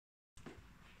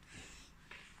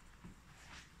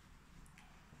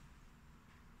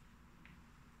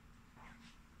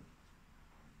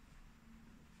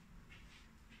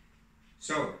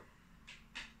So,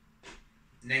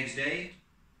 next day,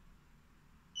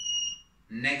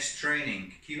 next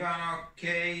training, KIWANO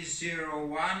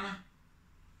K01,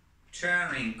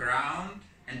 turning ground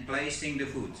and placing the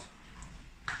foot.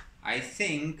 I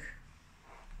think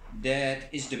that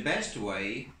is the best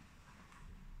way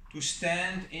to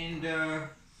stand in the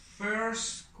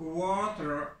first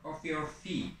quarter of your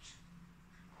feet,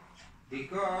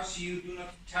 because you do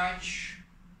not touch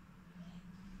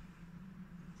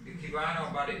the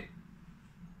KIWANO body.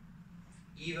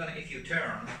 Even if you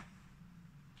turn,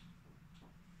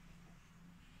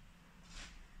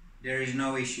 there is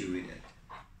no issue with it.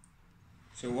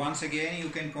 So once again, you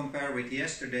can compare with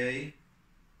yesterday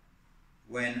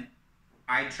when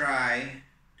I try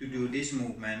to do this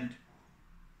movement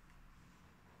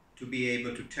to be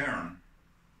able to turn.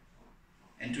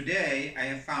 And today I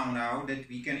have found out that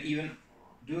we can even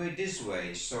do it this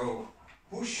way. So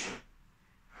push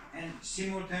and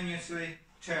simultaneously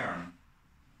turn,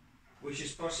 which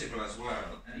is possible as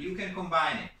well. And you can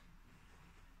combine it.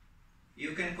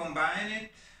 You can combine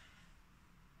it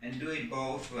and do it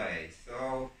both ways.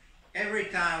 So every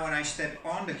time when I step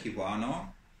on the KIWANO,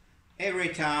 every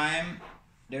time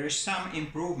there is some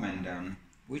improvement done,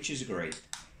 which is great.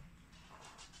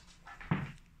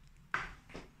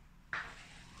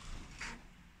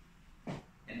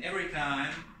 And every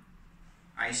time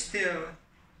I still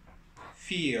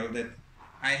feel that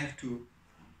I have to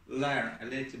learn a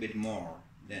little bit more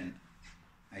than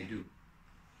I do.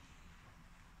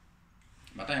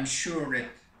 But I'm sure that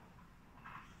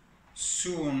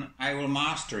soon I will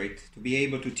master it to be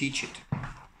able to teach it.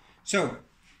 So,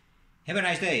 have a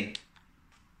nice day.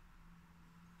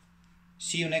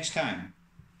 See you next time.